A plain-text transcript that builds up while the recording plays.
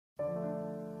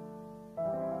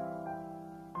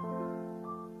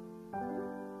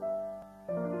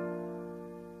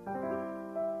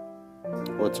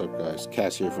What's up guys,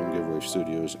 Cass here from GiveWave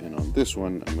Studios, and on this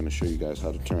one I'm going to show you guys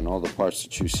how to turn all the parts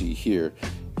that you see here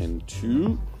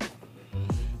into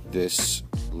this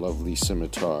lovely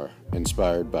scimitar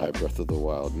inspired by Breath of the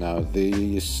Wild. Now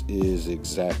this is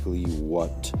exactly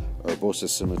what Urbosa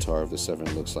Scimitar of the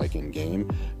 7 looks like in game,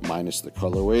 minus the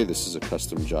colorway. This is a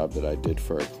custom job that I did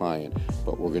for a client,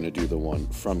 but we're going to do the one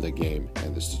from the game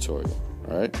in this tutorial.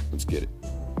 Alright, let's get it.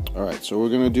 Alright, so we're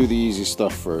going to do the easy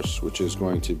stuff first, which is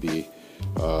going to be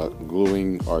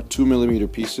gluing our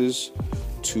 2mm pieces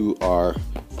to our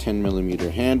 10mm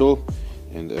handle,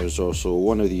 and there's also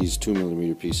one of these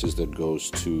 2mm pieces that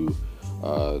goes to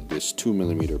this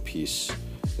 2mm piece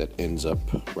that ends up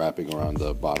wrapping around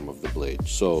the bottom of the blade.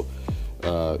 So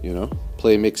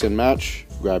play mix and match,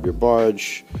 grab your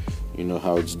barge, you know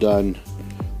how it's done,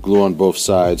 glue on both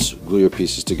sides, glue your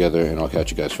pieces together, and I'll catch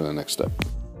you guys for the next step.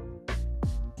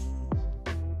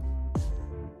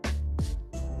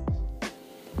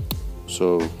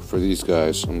 So for these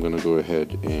guys, I'm going to go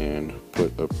ahead and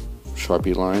put a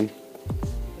Sharpie line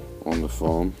on the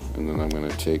foam, and then I'm going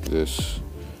to take this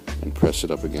and press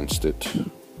it up against it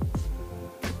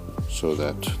so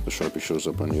that the Sharpie shows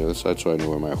up on the other side, so I know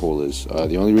where my hole is.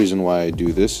 The only reason why I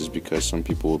do this is because some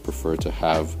people will prefer to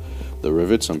have the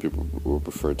rivet, some people will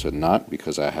prefer to not,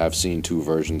 because I have seen two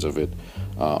versions of it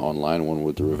online, one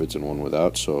with the rivets and one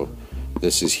without. So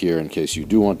this is here in case you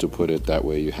do want to put it, that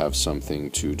way you have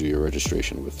something to do your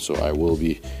registration with. So I will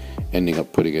be ending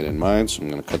up putting it in mine, so I'm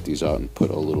going to cut these out and put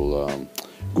a little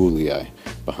googly eye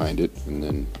behind it, and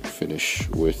then finish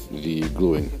with the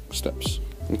gluing steps.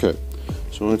 Okay,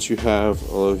 so once you have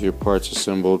all of your parts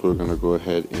assembled, we're going to go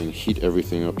ahead and heat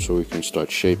everything up so we can start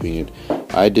shaping it.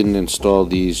 I didn't install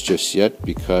these just yet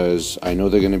because I know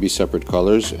they're going to be separate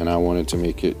colors, and I wanted to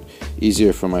make it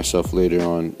easier for myself later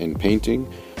on in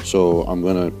painting. So I'm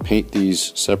going to paint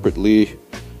these separately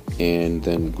and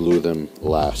then glue them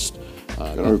last.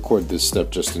 I'm going to record this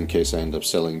step just in case I end up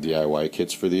selling DIY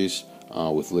kits for these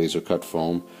with laser cut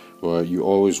foam. Where you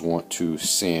always want to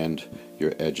sand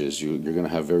your edges. You're going to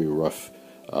have very rough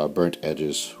burnt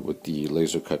edges with the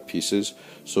laser cut pieces.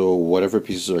 So whatever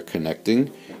pieces are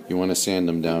connecting, you want to sand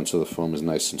them down so the foam is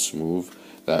nice and smooth.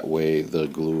 That way the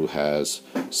glue has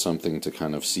something to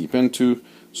kind of seep into,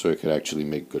 so it could actually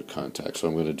make good contact. So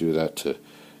I'm going to do that to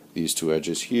these two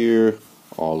edges here,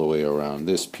 all the way around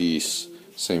this piece,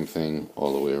 same thing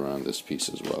all the way around this piece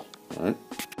as well. Alright.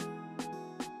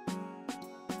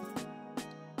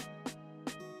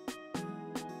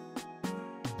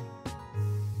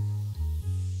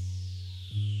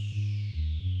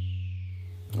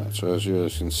 Alright, so as you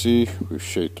guys can see, we've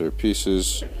shaped our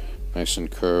pieces nice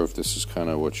and curved. This is kind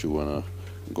of what you want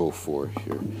to go for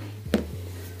here.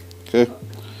 Okay,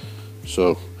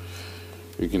 so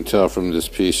you can tell from this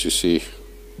piece, you see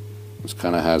this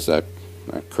kind of has that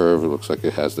curve. It looks like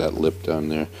it has that lip down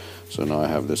there. So now I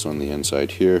have this on the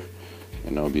inside here,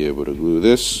 and I'll be able to glue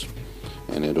this,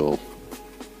 and it'll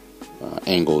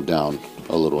angle down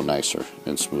a little nicer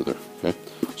and smoother. Okay,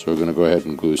 so we're going to go ahead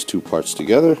and glue these two parts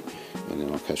together, and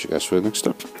then I'll catch you guys for the next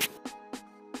step.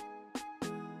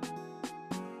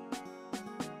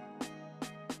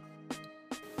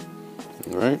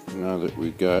 Alright, now that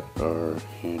we got our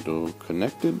handle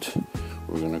connected,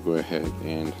 we're going to go ahead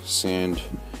and sand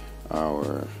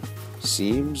our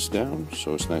seams down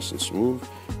so it's nice and smooth.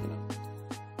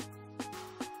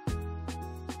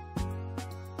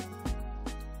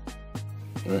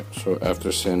 Alright, so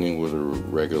after sanding with a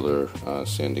regular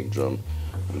sanding drum,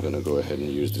 I'm going to go ahead and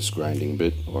use this grinding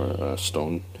bit or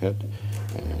stone head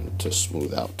and to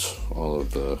smooth out all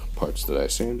of the parts that I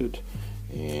sanded,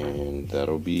 and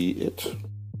that'll be it.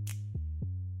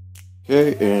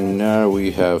 Okay, and now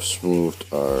we have smoothed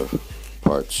our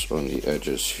parts on the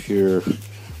edges here.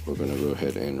 We're going to go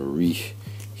ahead and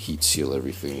heat seal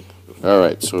everything.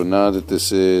 Alright, so now that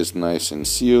this is nice and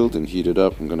sealed and heated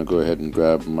up, I'm going to go ahead and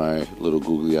grab my little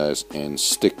googly eyes and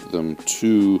stick them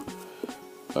to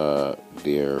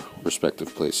their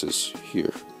respective places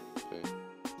here.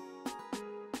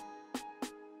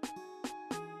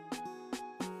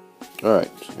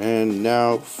 Alright, and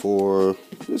now for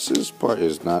this part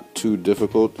is not too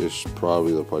difficult. It's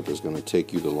probably the part that's going to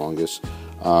take you the longest.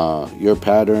 Your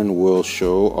pattern will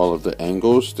show all of the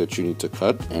angles that you need to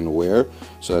cut and where.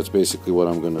 So that's basically what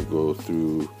I'm going to go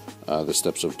through the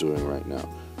steps of doing right now.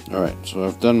 Alright, so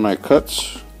I've done my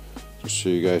cuts just so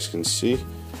you guys can see.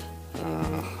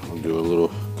 I'll do a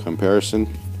little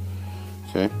comparison.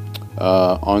 Okay,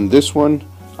 on this one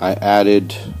I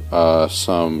added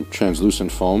some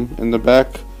translucent foam in the back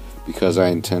because I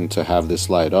intend to have this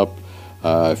light up.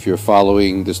 If you're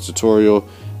following this tutorial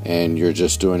and you're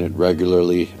just doing it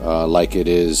regularly like it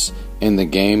is in the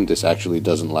game this actually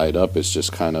doesn't light up. It's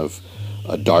just kind of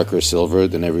a darker silver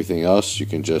than everything else. You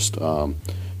can just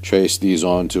trace these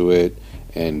onto it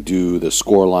and do the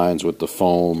score lines with the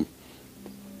foam,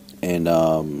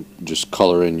 and just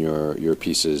color in your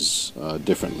pieces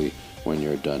differently when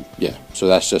you're done. Yeah, so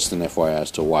that's just an FYI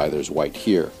as to why there's white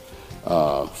here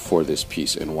for this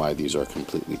piece and why these are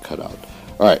completely cut out.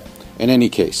 Alright, in any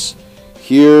case,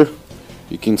 here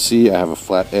you can see I have a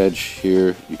flat edge.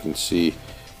 Here you can see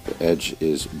the edge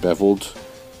is beveled,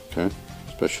 okay,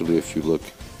 especially if you look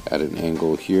at an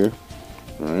angle here.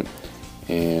 Alright,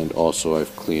 and also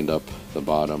I've cleaned up the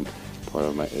bottom part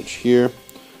of my edge here.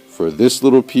 For this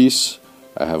little piece,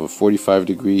 I have a 45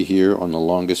 degree here on the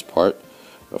longest part,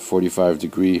 a 45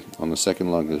 degree on the second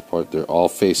longest part. They're all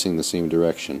facing the same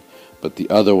direction, but the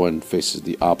other one faces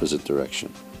the opposite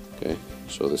direction. Okay,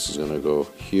 so this is going to go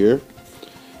here.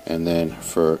 And then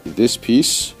for this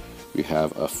piece, we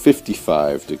have a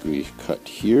 55 degree cut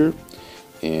here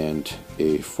and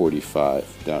a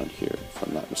 45 down here, if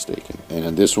I'm not mistaken. And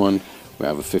in this one, we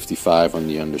have a 55 on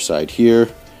the underside here.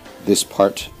 This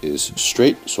part is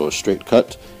straight, so a straight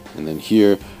cut, and then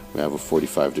here we have a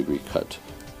 45 degree cut,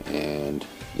 and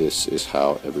this is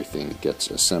how everything gets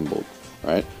assembled.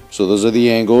 Alright, so those are the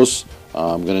angles.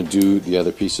 I'm going to do the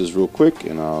other pieces real quick,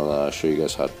 and I'll show you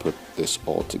guys how to put this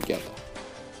all together.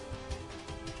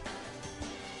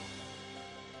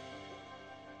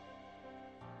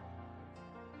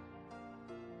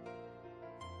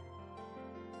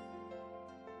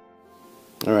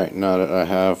 Alright, now that I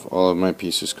have all of my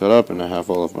pieces cut up and I have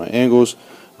all of my angles,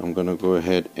 I'm going to go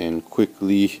ahead and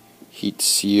quickly heat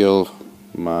seal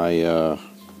my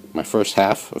my first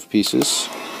half of pieces.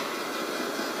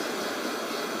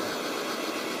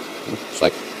 It's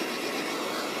like,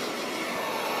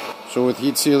 so with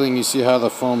heat sealing, you see how the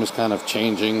foam is kind of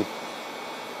changing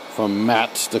from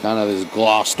matte to kind of this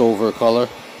glossed over color.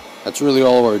 That's really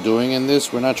all we're doing in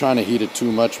this. We're not trying to heat it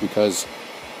too much because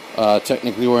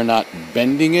technically we're not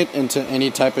bending it into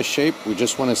any type of shape. We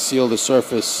just want to seal the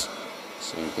surface.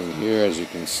 Same thing here, as you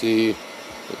can see,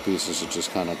 the pieces are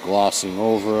just kind of glossing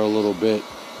over a little bit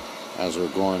as we're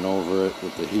going over it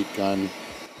with the heat gun.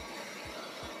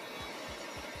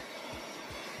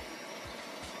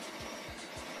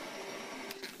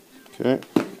 Okay,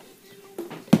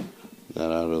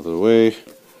 that out of the way,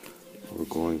 we're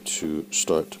going to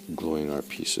start gluing our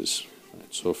pieces.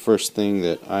 Right, so first thing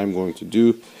that I'm going to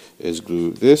do is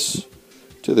glue this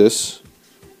to this,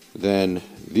 then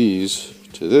these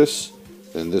to this,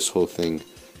 then this whole thing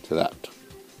to that.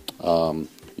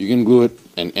 You can glue it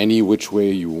in any which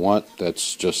way you want.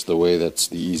 That's just the way that's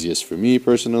the easiest for me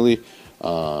personally.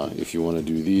 If you want to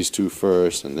do these two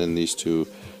first and then these two,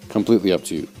 completely up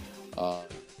to you.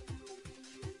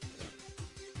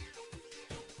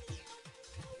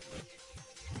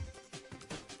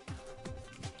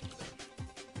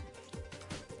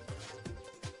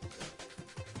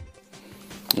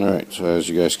 Alright, so as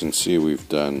you guys can see, we've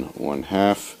done one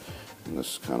half, and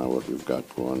this is kind of what we've got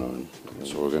going on.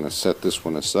 So we're going to set this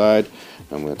one aside.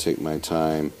 I'm going to take my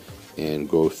time and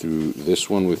go through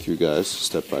this one with you guys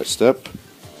step by step.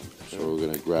 So we're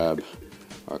going to grab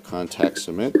our contact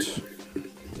cement,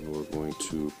 and we're going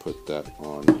to put that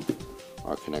on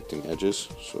our connecting edges.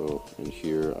 So in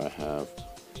here I have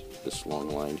this long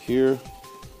line here,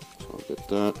 so I'll get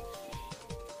that.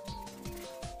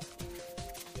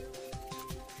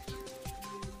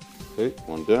 Okay,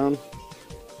 one down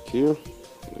here.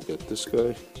 I'm gonna get this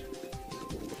guy.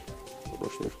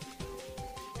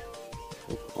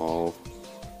 All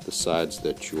the sides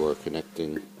that you are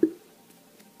connecting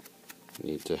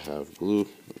need to have glue.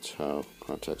 That's how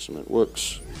contact cement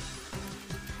works.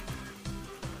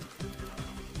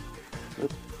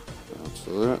 Yep, down to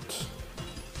that.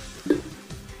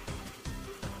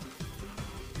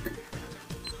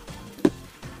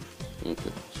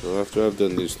 Okay, so after I've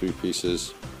done these three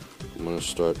pieces, I'm going to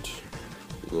start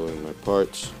gluing my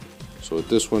parts. So with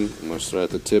this one, I'm going to start at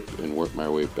the tip and work my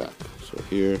way back. So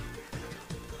here,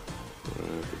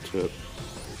 at the tip.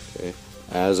 Okay.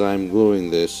 As I'm gluing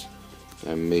this,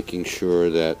 I'm making sure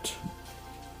that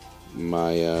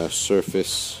my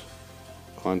surface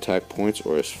contact points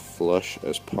are as flush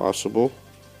as possible.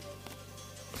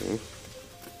 Okay.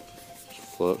 As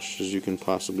flush as you can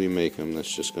possibly make them.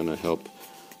 That's just going to help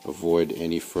avoid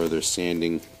any further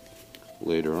sanding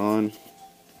later on.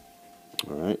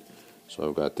 Alright, so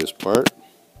I've got this part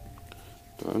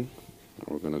done. Now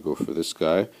we're going to go for this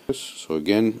guy. So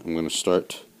again, I'm going to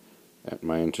start at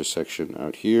my intersection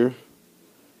out here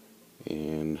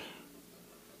and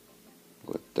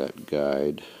let that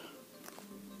guide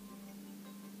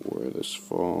where this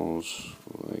falls,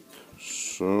 like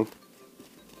so.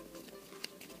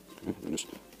 And just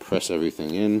press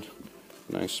everything in.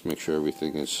 Nice. Make sure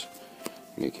everything is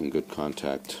making good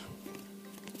contact.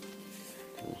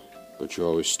 But you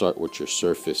always start with your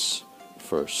surface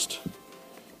first,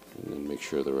 and then make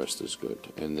sure the rest is good.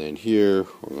 And then here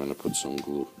we're going to put some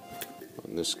glue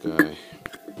on this guy.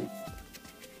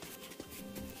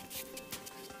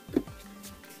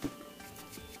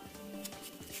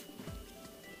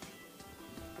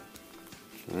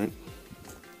 Alright.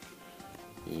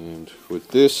 And with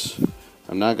this,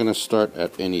 I'm not going to start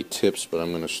at any tips, but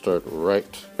I'm going to start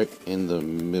right in the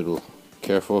middle.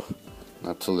 Careful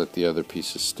not to let the other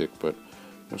pieces stick, but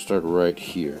I'm going to start right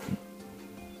here.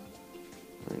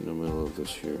 Right in the middle of this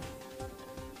here.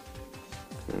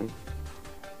 Okay.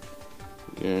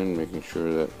 Again, making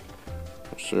sure that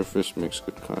our surface makes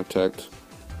good contact.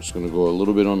 I'm just going to go a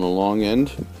little bit on the long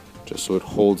end, just so it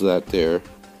holds that there.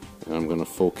 And I'm going to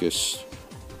focus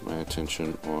my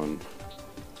attention on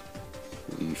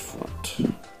the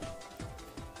front.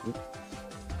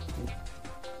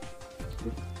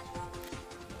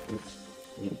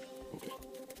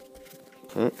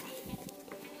 Okay.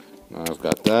 Now I've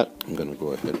got that, I'm going to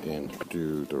go ahead and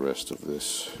do the rest of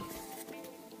this.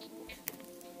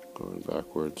 Going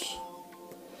backwards.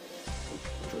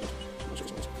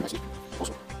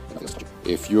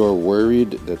 If you're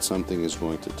worried that something is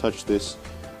going to touch this,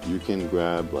 you can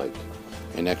grab like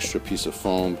an extra piece of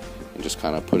foam and just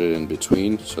kind of put it in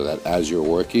between, so that as you're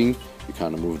working, you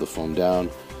kind of move the foam down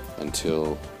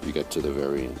until you get to the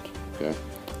very end. Okay,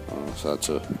 so that's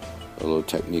a little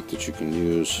technique that you can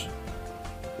use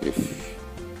if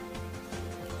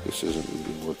this isn't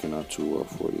really working out too well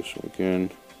for you. So again,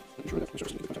 and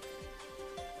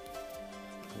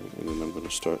then I'm going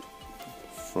to start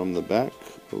from the back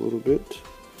a little bit,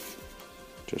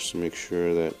 just to make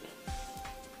sure that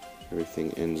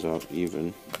everything ends out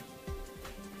even.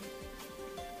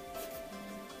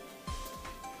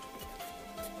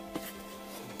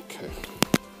 Okay,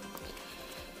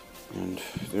 and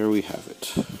there we have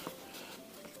it.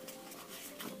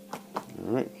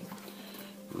 Alright,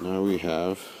 now we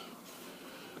have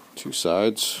two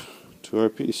sides to our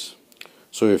piece.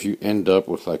 So if you end up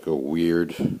with like a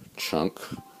weird chunk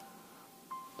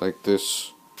like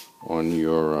this on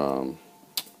your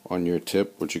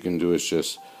tip, what you can do is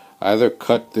just either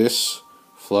cut this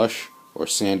flush or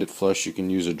sand it flush. You can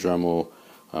use a Dremel,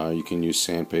 you can use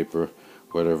sandpaper,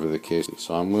 whatever the case.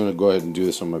 So I'm going to go ahead and do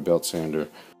this on my belt sander.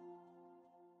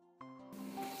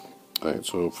 Alright,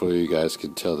 so hopefully you guys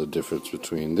can tell the difference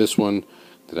between this one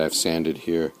that I've sanded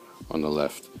here on the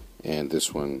left and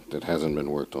this one that hasn't been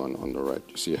worked on the right.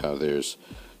 You see how there's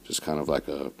just kind of like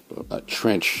a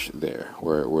trench there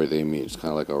where they meet. It's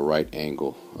kind of like a right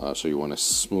angle. So you want to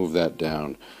smooth that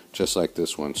down just like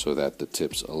this one, so that the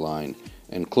tips align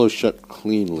and close shut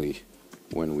cleanly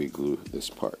when we glue this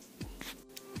part.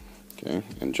 Okay,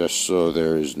 and just so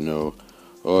there is no,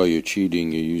 oh, you're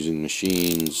cheating, you're using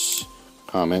machines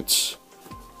comments.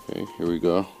 Okay, here we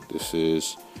go. This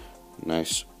is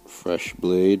nice fresh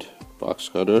blade box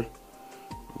cutter.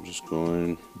 I'm just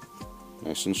going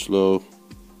nice and slow,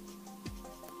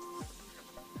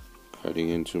 cutting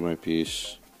into my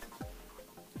piece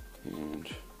and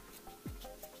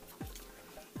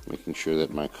making sure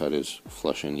that my cut is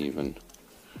flush and even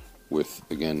with,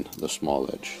 again, the small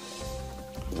edge.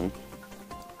 Okay,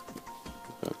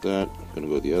 got that. I'm gonna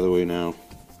go the other way now.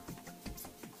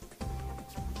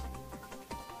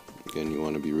 Again, you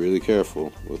want to be really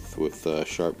careful with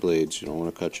sharp blades. You don't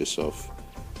want to cut yourself.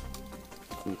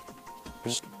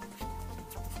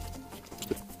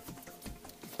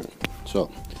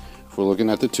 So, if we're looking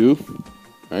at the two,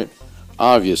 right?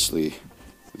 Obviously,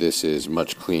 this is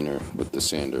much cleaner with the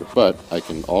sander, but I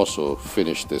can also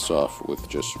finish this off with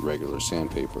just regular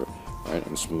sandpaper, right,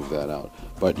 and smooth that out.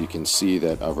 But you can see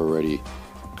that I've already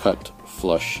cut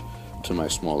flush to my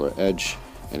smaller edge.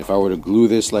 And if I were to glue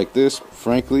this like this,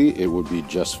 frankly, it would be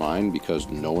just fine, because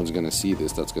no one's going to see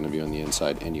this. That's going to be on the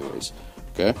inside anyways.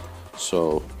 Okay?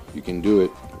 So you can do it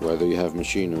whether you have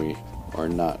machinery or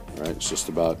not, right? It's just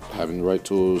about having the right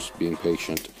tools, being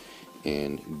patient,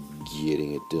 and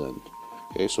getting it done.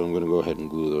 Okay, so I'm going to go ahead and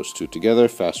glue those two together.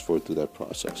 Fast forward through that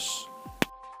process.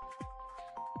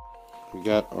 We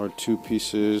got our two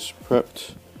pieces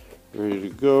prepped, ready to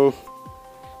go.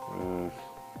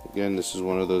 Again, this is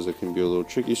one of those that can be a little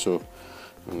tricky, so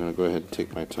I'm going to go ahead and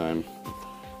take my time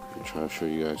and try to show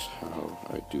you guys how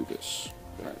I do this.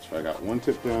 Alright, so I got one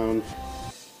tip down,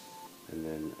 and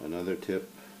then another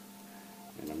tip,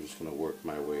 and I'm just going to work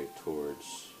my way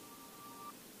towards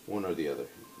one or the other.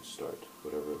 You can start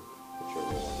whichever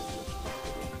one is most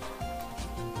comfortable.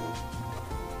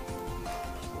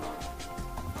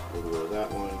 A little bit of that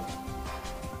one.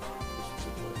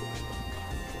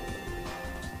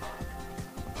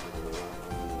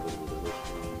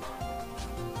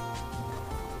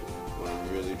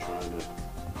 trying to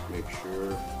make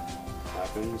sure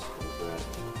happens is that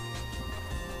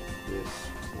this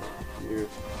one here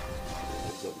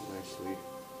lines up nicely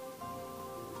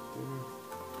there.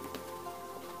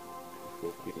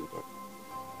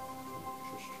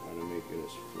 Just trying to make it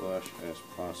as flush as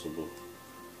possible,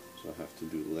 so I have to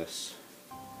do less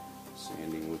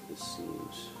sanding with the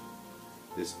seams.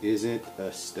 This isn't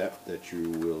a step that you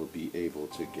will be able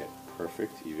to get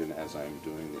perfect, even as I'm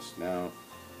doing this now.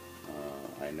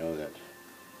 I know that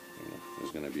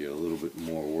there's going to be a little bit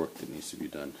more work that needs to be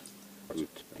done.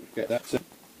 Okay, that's it.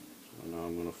 So now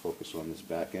I'm going to focus on this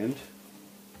back end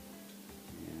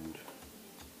and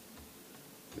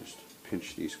just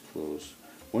pinch these close.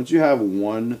 Once you have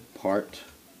one part,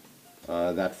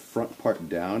 that front part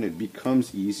down, it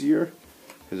becomes easier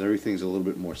because everything's a little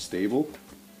bit more stable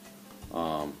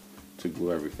to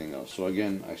glue everything else. So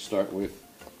again, I start with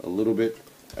a little bit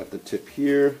at the tip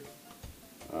here.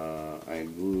 I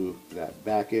glue that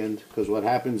back end, because what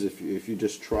happens if you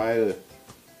just try to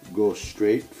go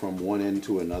straight from one end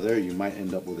to another, you might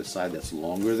end up with a side that's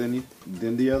longer than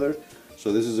the other.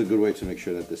 So this is a good way to make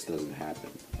sure that this doesn't happen.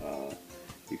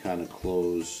 You kind of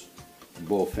close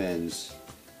both ends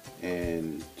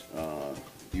and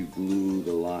you glue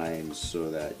the lines so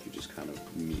that you just kind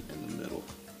of meet in the middle.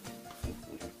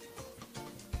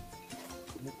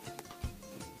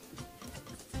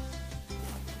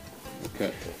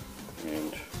 Okay,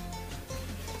 and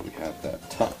we have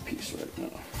that top piece right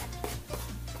now.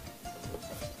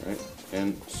 Right,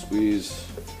 and squeeze,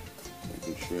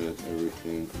 making sure that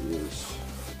everything is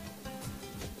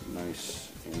nice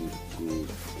and glued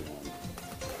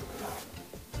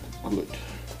down. Good.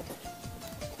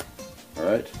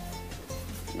 Alright,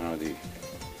 now the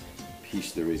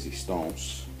piece de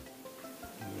resistance.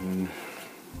 And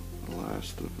the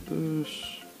last of this.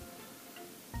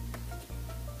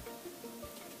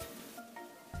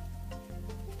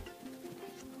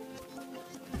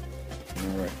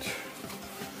 Alright,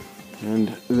 and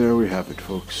there we have it,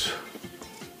 folks.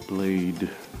 Blade.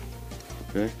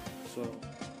 Okay, so.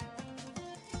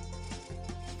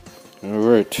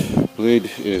 Alright,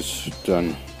 blade is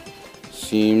done.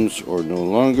 Seams or no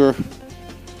longer.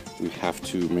 We have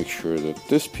to make sure that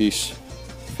this piece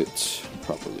fits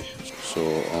properly. So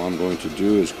all I'm going to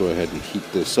do is go ahead and heat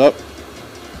this up.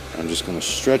 I'm just going to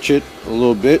stretch it a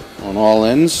little bit on all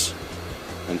ends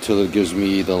until it gives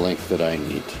me the length that I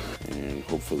need. And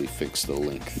hopefully fix the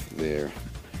length there,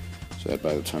 so that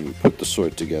by the time you put the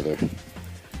sword together,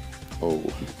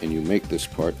 and you make this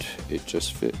part, it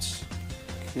just fits.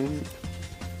 Okay,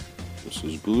 this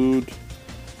is glued.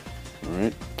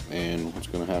 Alright, and what's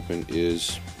going to happen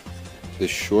is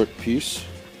this short piece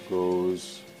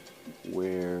goes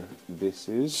where this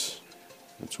is.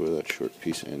 That's where that short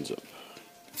piece ends up.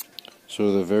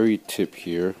 So the very tip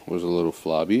here was a little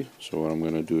flabby, so what I'm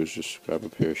going to do is just grab a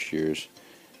pair of shears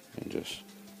and just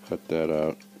cut that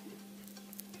out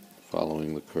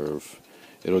following the curve.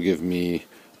 It'll give me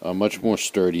a much more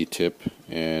sturdy tip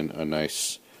and a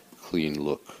nice clean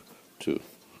look too,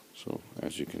 so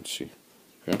as you can see.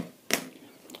 Okay,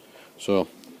 so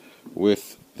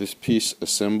with this piece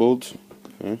assembled,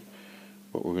 okay,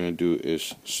 what we're going to do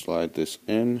is slide this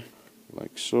in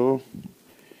like so,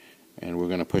 and we're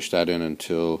going to push that in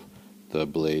until the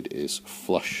blade is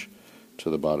flush to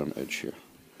the bottom edge here.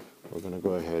 We're going to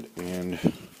go ahead and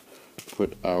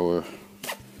put our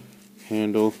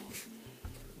handle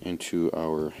into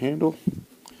our handle.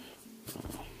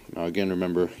 Now again,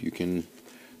 remember, you can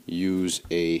use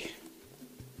a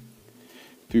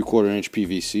 3/4 inch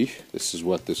PVC. This is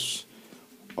what this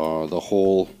the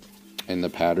hole in the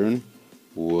pattern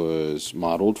was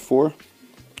modeled for.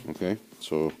 Okay,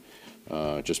 so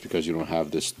just because you don't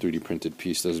have this 3D printed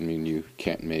piece doesn't mean you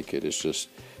can't make it. It's just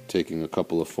taking a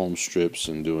couple of foam strips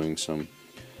and doing some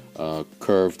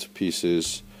curved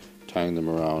pieces, tying them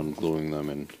around, gluing them,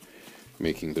 and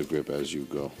making the grip as you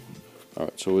go.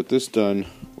 Alright, so with this done,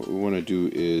 what we want to do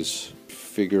is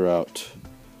figure out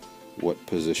what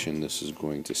position this is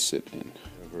going to sit in.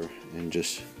 And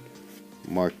just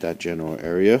mark that general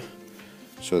area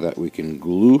so that we can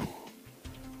glue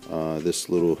this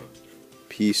little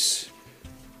piece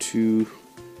to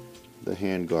the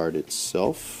handguard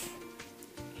itself,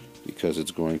 because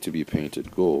it's going to be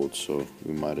painted gold, so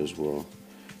we might as well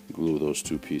glue those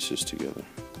two pieces together.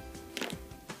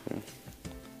 Okay.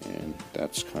 And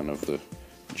that's kind of the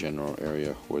general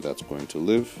area where that's going to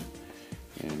live.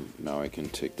 And now I can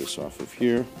take this off of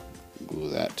here, glue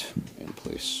that in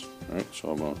place. Alright,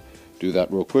 so I'm going to do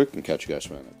that real quick and catch you guys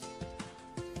for a minute.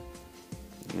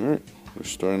 Alright, we're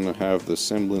starting to have the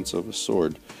semblance of a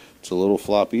sword. It's a little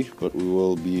floppy, but we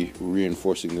will be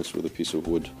reinforcing this with a piece of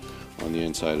wood on the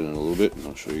inside in a little bit, and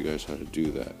I'll show you guys how to do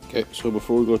that. Okay, so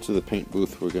before we go to the paint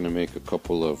booth, we're going to make a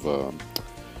couple of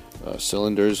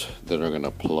cylinders that are going to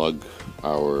plug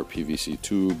our PVC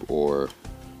tube or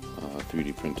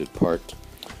 3D printed part.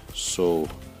 So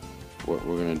what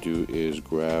we're going to do is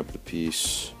grab the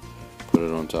piece, put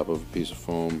it on top of a piece of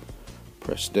foam,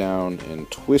 press down and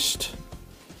twist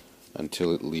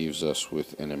until it leaves us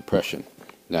with an impression.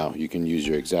 Now you can use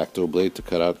your X-Acto blade to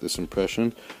cut out this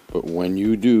impression, but when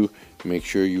you do, make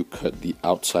sure you cut the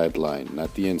outside line,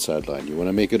 not the inside line. You want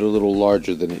to make it a little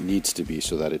larger than it needs to be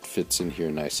so that it fits in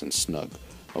here nice and snug.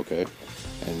 Okay,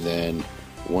 and then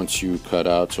once you cut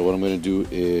out, so what I'm going to do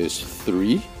is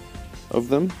 3 of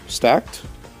them stacked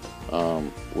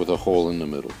with a hole in the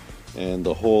middle, and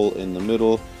the hole in the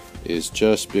middle is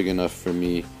just big enough for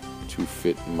me to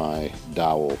fit my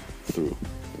dowel through.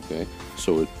 Okay,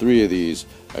 so with 3 of these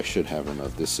I should have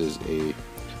enough. This is a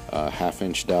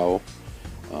 1/2-inch dowel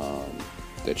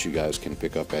that you guys can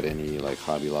pick up at any like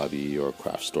Hobby Lobby or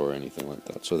craft store or anything like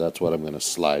that. So that's what I'm going to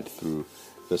slide through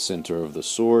the center of the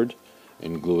sword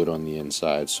and glue it on the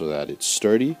inside so that it's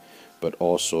sturdy, but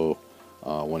also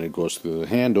when it goes through the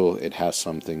handle it has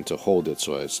something to hold it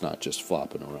so it's not just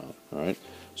flopping around. Alright,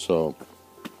 so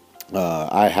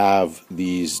I have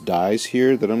these dies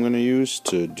here that I'm going to use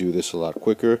to do this a lot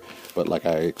quicker, but like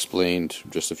I explained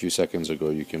just a few seconds ago,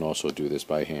 you can also do this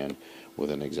by hand with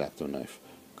an X-Acto knife.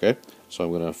 Okay, so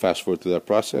I'm going to fast forward through that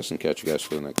process and catch you guys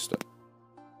for the next step.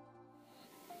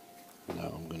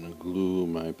 Now I'm going to glue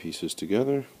my pieces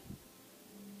together.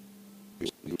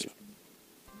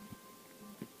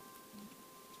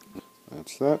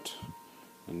 That's that.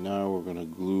 And now we're going to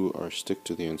glue our stick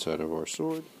to the inside of our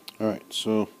sword. Alright,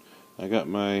 so I got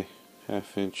my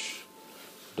 1/2-inch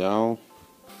dowel,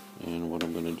 and what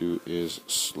I'm going to do is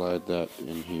slide that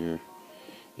in here,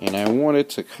 and I want it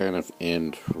to kind of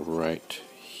end right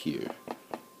here,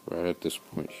 right at this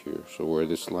point here. So where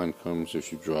this line comes,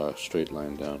 if you draw a straight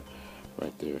line down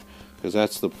right there, because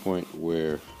that's the point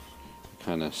where it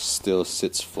kind of still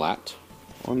sits flat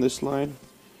on this line,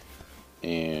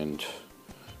 and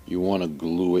you want to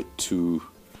glue it to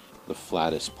the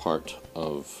flattest part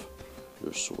of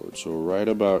your sword. So right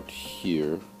about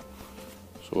here.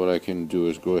 So what I can do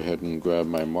is go ahead and grab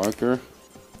my marker,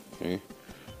 okay,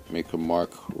 make a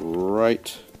mark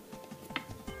right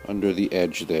under the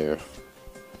edge there,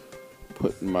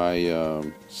 put my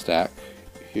stack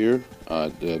here.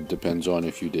 It depends on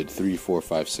if you did 3, 4,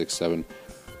 5, 6, 7.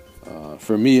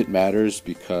 For me it matters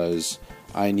because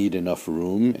I need enough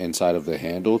room inside of the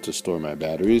handle to store my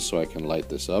batteries so I can light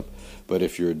this up. But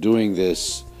if you're doing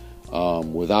this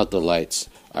without the lights,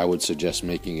 I would suggest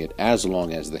making it as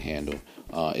long as the handle.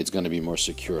 It's going to be more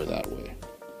secure that way.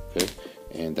 Okay,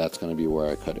 and that's going to be where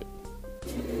I cut it.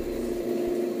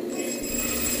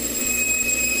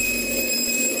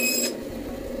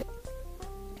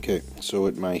 Okay, so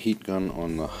with my heat gun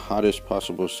on the hottest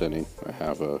possible setting, I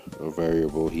have a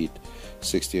variable heat,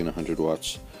 60 and 100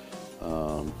 watts.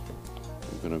 I'm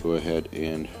going to go ahead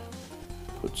and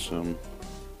put some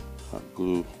hot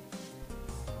glue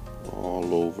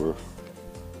all over.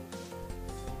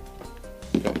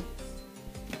 Okay,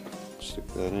 stick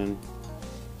that in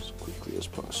as quickly as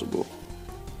possible.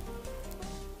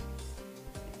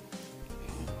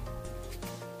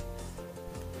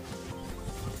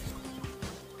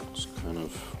 Just kind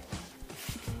of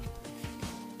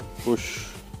push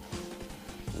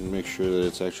and make sure that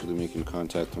it's actually making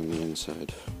contact on the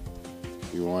inside.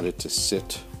 You want it to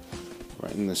sit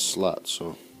right in this slot,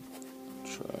 so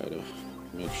try to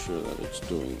make sure that it's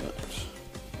doing that.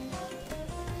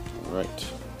 Alright,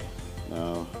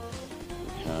 now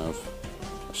we have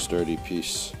a sturdy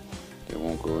piece that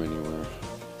won't go anywhere,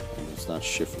 and it's not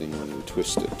shifting when we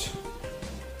twist it.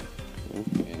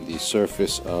 Okay. And the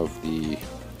surface of the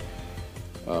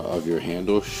of your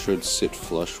handle should sit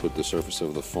flush with the surface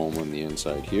of the foam on the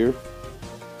inside here.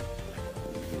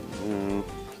 And now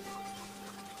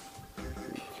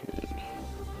we can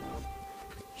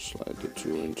slide the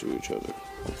two into each other,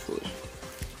 hopefully.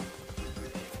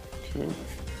 Okay,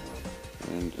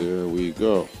 and there we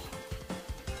go.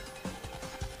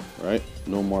 Right,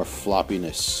 no more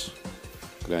floppiness.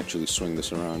 I can actually swing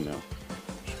this around now.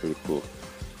 It's pretty cool.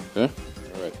 Okay,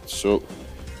 alright, so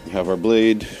we have our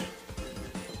blade.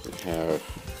 We have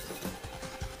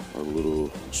our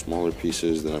little smaller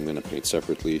pieces that I'm going to paint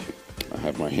separately. I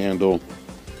have my handle,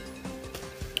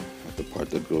 the part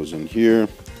that goes in here.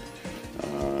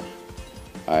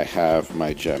 I have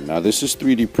my gem. Now this is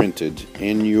 3D printed.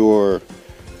 In your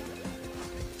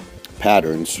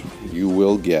patterns you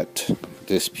will get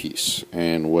this piece.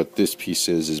 And what this piece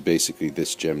is basically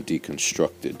this gem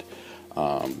deconstructed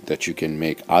that you can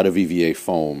make out of EVA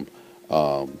foam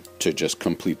to just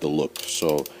complete the look.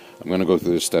 So I'm going to go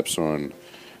through the steps on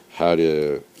how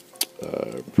to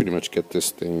pretty much get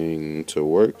this thing to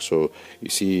work. So you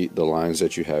see the lines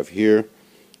that you have here.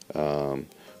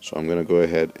 So I'm going to go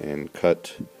ahead and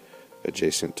cut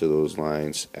adjacent to those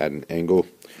lines at an angle,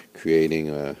 creating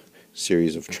a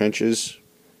series of trenches.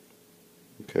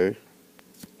 Okay.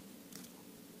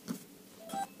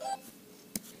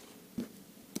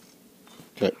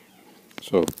 Okay.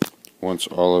 So once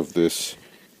all of this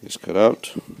is cut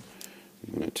out,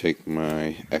 I'm going to take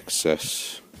my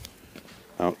excess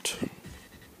out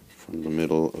from the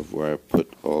middle of where I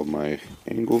put all my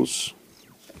angles.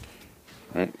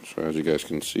 Alright, so as you guys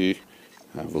can see,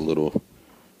 I have a little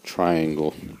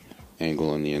triangle angle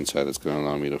on the inside that's going to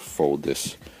allow me to fold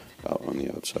this out on the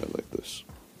outside like this.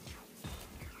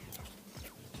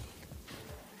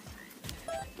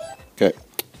 Okay,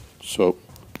 so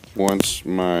once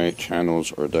my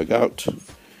channels are dug out,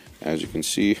 as you can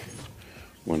see,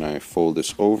 when I fold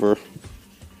this over,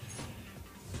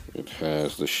 it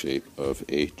has the shape of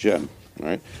a gem,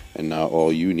 right? And now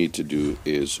all you need to do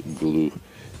is glue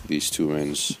these two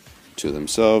ends to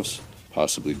themselves,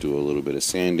 possibly do a little bit of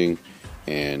sanding,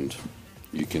 and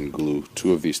you can glue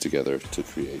two of these together to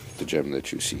create the gem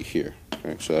that you see here.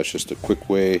 Right? So that's just a quick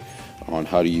way on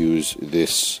how to use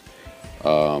this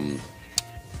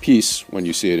piece when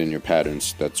you see it in your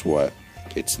patterns. That's what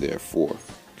it's there for.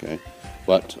 Okay,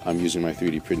 but I'm using my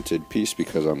 3D printed piece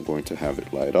because I'm going to have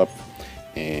it light up.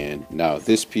 And now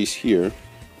this piece here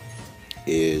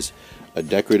is a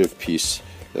decorative piece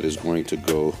that is going to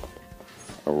go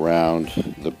around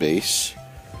the base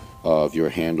of your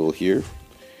handle here,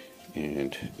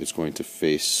 and it's going to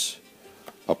face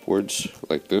upwards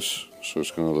like this, so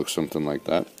it's going to look something like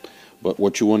that. But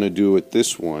what you want to do with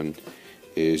this one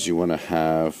is you want to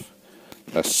have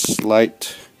a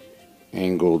slight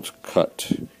angled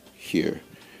cut here,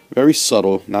 very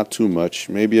subtle, not too much,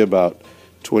 maybe about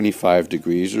 25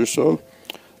 degrees or so,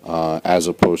 as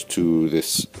opposed to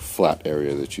this flat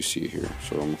area that you see here.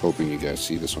 So I'm hoping you guys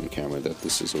see this on camera, that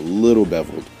this is a little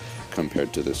beveled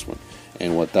compared to this one.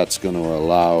 And what that's going to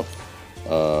allow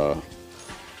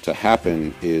to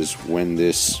happen is when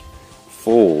this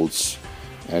folds,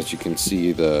 as you can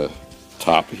see, the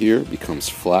top here becomes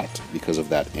flat because of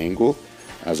that angle,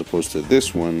 as opposed to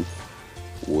this one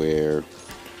where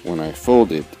when I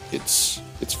fold it, it's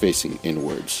facing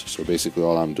inwards. So basically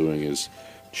all I'm doing is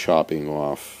chopping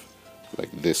off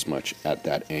like this much at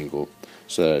that angle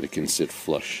so that it can sit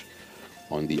flush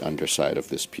on the underside of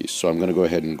this piece. So I'm going to go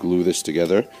ahead and glue this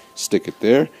together, stick it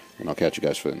there, and I'll catch you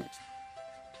guys for the next.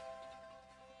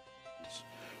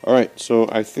 Alright, so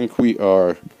I think we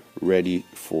are ready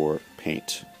for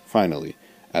paint, finally,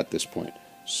 at this point.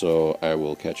 So I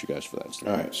will catch you guys for that.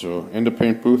 Alright, so in the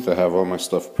paint booth I have all my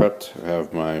stuff prepped. I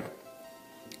have my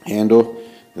handle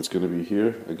that's going to be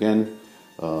here. Again,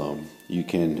 you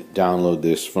can download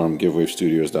this from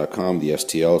GiveWaveStudios.com, the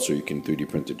STL, so you can 3D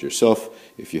print it yourself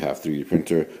if you have 3D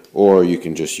printer, or you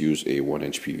can just use a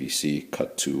 1-inch PVC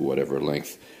cut to whatever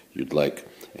length you'd like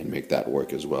and make that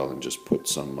work as well, and just put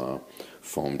some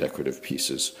foam decorative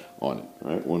pieces on it.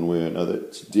 Right, one way or another,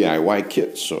 it's a DIY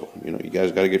kit, so you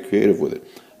guys got to get creative with it.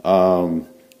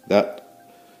 That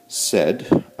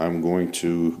said, I'm going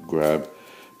to grab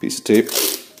a piece of tape,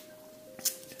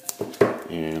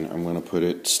 and I'm going to put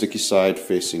it sticky side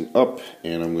facing up,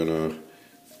 and I'm going to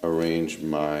arrange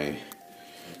my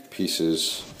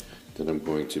pieces that I'm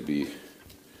going to be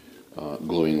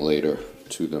gluing later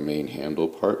to the main handle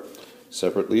part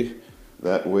separately.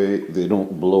 That way they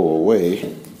don't blow away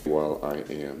while I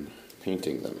am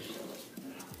painting them.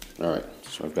 Alright,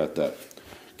 so I've got that.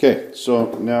 Okay,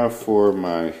 so now for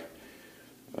my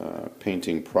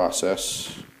painting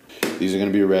process. These are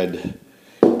going to be red.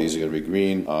 These are going to be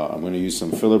green. I'm going to use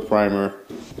some filler primer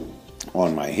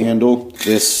on my handle.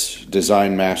 This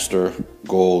Design Master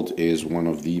gold is one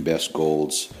of the best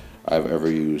golds I've ever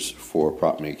used for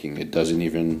prop making. It doesn't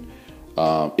even,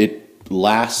 it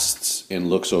lasts and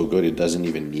looks so good it doesn't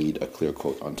even need a clear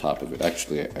coat on top of it.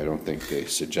 Actually, I don't think they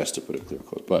suggest to put a clear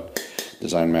coat, but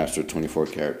Design Master 24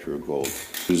 karat pure gold.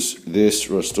 Use this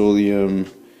Rust-Oleum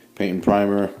paint and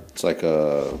primer. It's like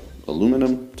a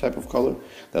aluminum type of color.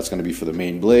 That's going to be for the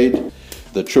main blade.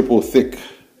 The triple thick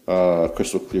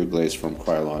crystal clear glaze from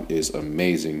Krylon is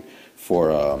amazing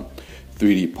for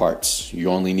 3D parts. You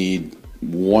only need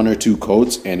 1 or 2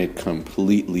 coats and it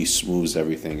completely smooths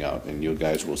everything out, and you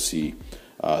guys will see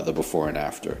the before and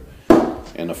after.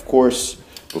 And of course,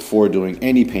 before doing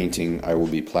any painting, I will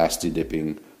be plasti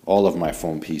dipping all of my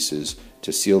foam pieces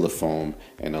to seal the foam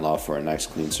and allow for a nice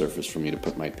clean surface for me to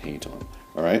put my paint on.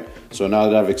 Alright, so now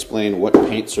that I've explained what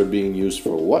paints are being used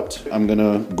for what, I'm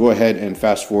gonna go ahead and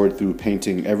fast forward through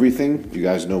painting everything. You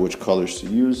guys know which colors to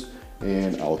use,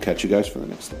 and I'll catch you guys for the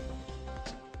next step.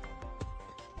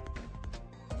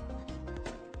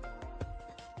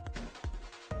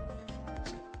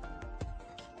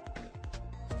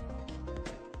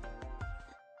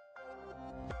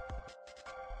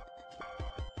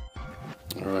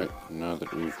 Alright, now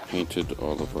that we've painted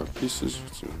all of our pieces,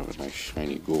 so we have a nice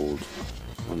shiny gold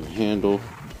on the handle,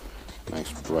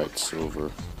 nice bright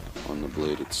silver on the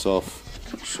blade itself.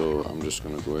 So I'm just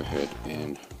going to go ahead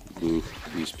and glue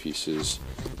these pieces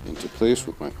into place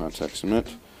with my contact cement,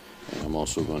 and I'm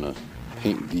also going to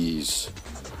paint these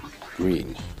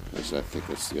green, as I think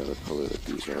that's the other color that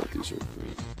these are. These are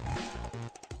green.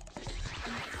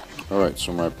 Alright,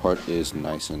 so my part is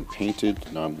nice and painted.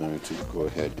 Now I'm going to go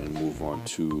ahead and move on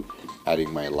to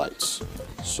adding my lights.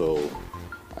 So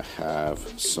I have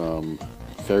some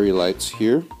fairy lights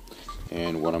here,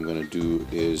 and what I'm going to do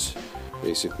is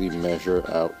basically measure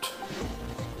out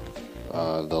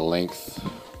the length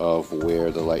of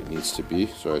where the light needs to be.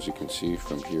 So as you can see,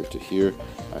 from here to here,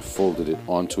 I folded it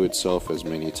onto itself as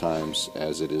many times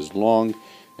as it is long,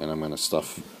 and I'm going to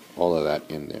stuff all of that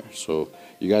in there. So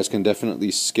you guys can definitely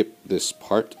skip this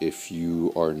part if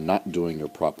you are not doing your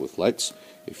prop with lights.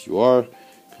 If you are,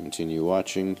 continue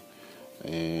watching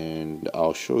and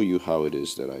I'll show you how it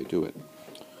is that I do it.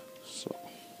 So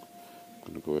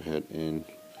I'm going to go ahead and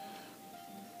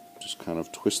just kind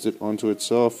of twist it onto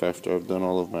itself after I've done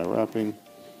all of my wrapping,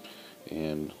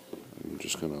 and I'm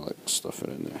just going to like stuff it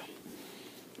in there.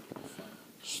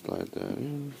 Slide that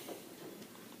in.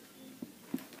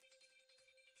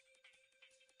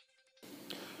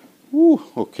 Woo,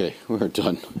 okay, we're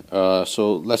done.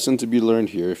 So lesson to be learned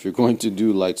here: if you're going to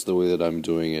do lights the way that I'm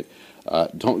doing it,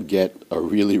 don't get a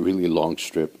really long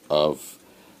strip of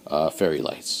fairy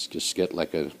lights. Just get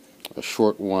like a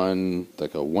short one,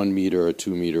 like a 1 meter or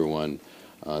 2 meter one.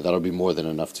 That'll be more than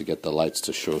enough to get the lights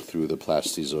to show through the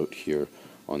plastizote here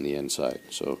on the inside.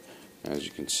 So as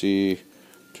you can see,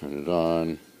 turn it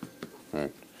on. All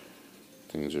right,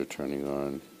 things are turning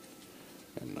on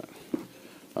and not.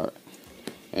 All right.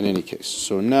 In any case,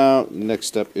 so now next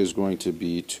step is going to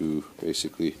be to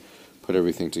basically put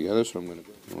everything together. So I'm going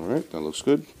to, alright, that looks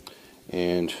good.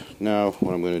 And now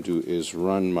what I'm going to do is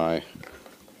run my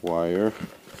wire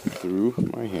through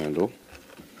my handle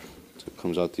so it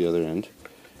comes out the other end.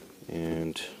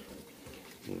 And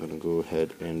I'm going to go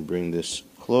ahead and bring this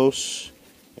close,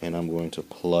 and I'm going to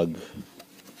plug,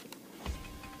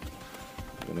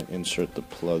 I'm going to insert the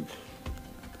plug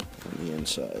on the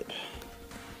inside.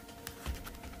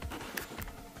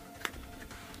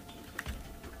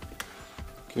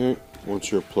 Okay,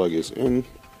 once your plug is in,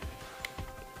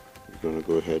 you're going to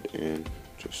go ahead and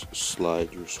just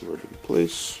slide your sword in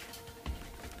place,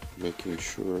 making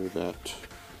sure that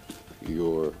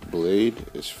your blade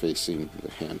is facing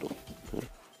the handle. Okay.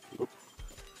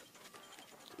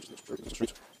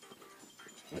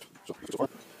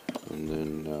 And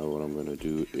then now what I'm going to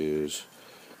do is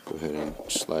go ahead and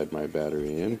slide my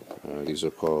battery in. These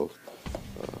are called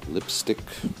lipstick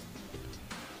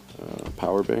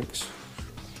power banks.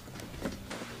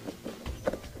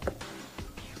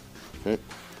 Okay,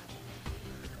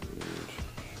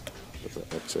 and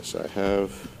the excess I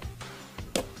have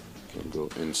can go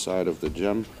inside of the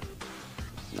gem,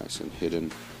 nice and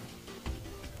hidden,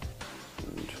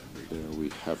 and there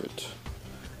we have it.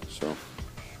 So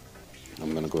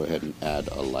I'm going to go ahead and add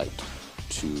a light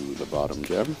to the bottom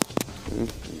gem. Okay,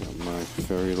 I got my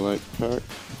fairy light pack.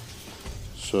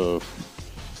 So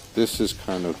this is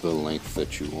kind of the length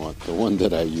that you want. The one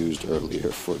that I used earlier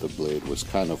for the blade was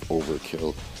kind of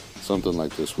overkill. Something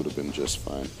like this would have been just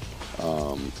fine.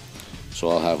 So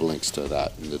I'll have links to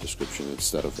that in the description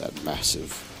instead of that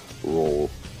massive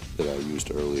roll that I used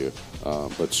earlier.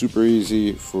 But super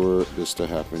easy for this to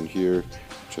happen here.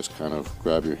 Just kind of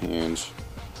grab your hands,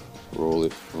 roll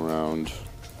it around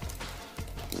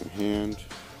your hand.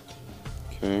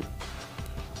 Okay.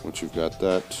 Once you've got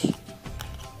that,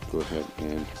 go ahead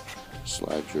and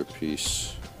slide your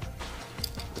piece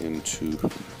into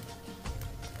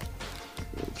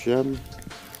gem.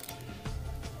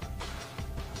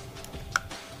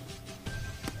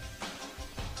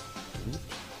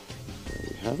 There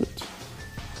we have it.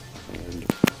 And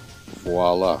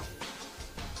voila!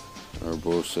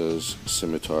 Urbosa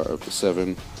Scimitar of the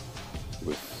 7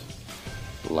 with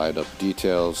light up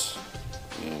details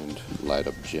and light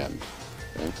up gem.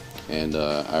 Okay? And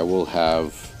I will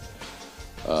have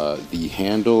the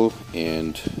handle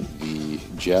and the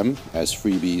gem as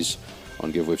freebies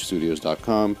on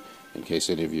GiveWaveStudios.com in case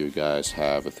any of you guys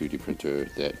have a 3D printer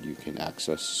that you can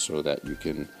access so that you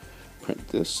can print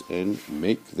this and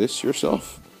make this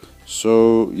yourself.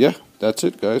 So yeah, that's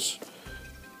it, guys.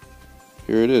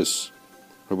 Here it is,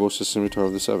 Urbosa Scimitar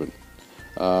of the 7.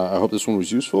 I hope this one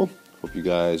was useful. Hope you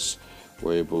guys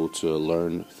were able to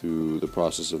learn through the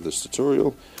process of this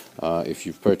tutorial. If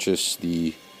you've purchased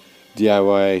the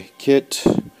DIY kit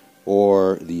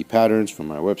or the patterns from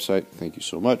my website, thank you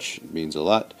so much. It means a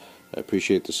lot. I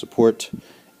appreciate the support.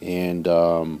 And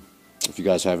if you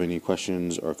guys have any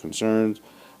questions or concerns,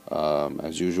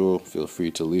 as usual, feel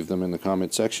free to leave them in the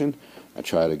comment section. I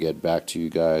try to get back to you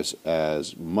guys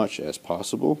as much as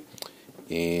possible.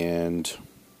 And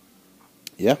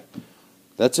yeah,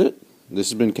 that's it. This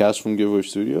has been Cass from GiveWave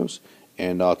Studios,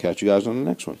 and I'll catch you guys on the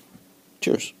next one.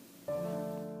 Cheers.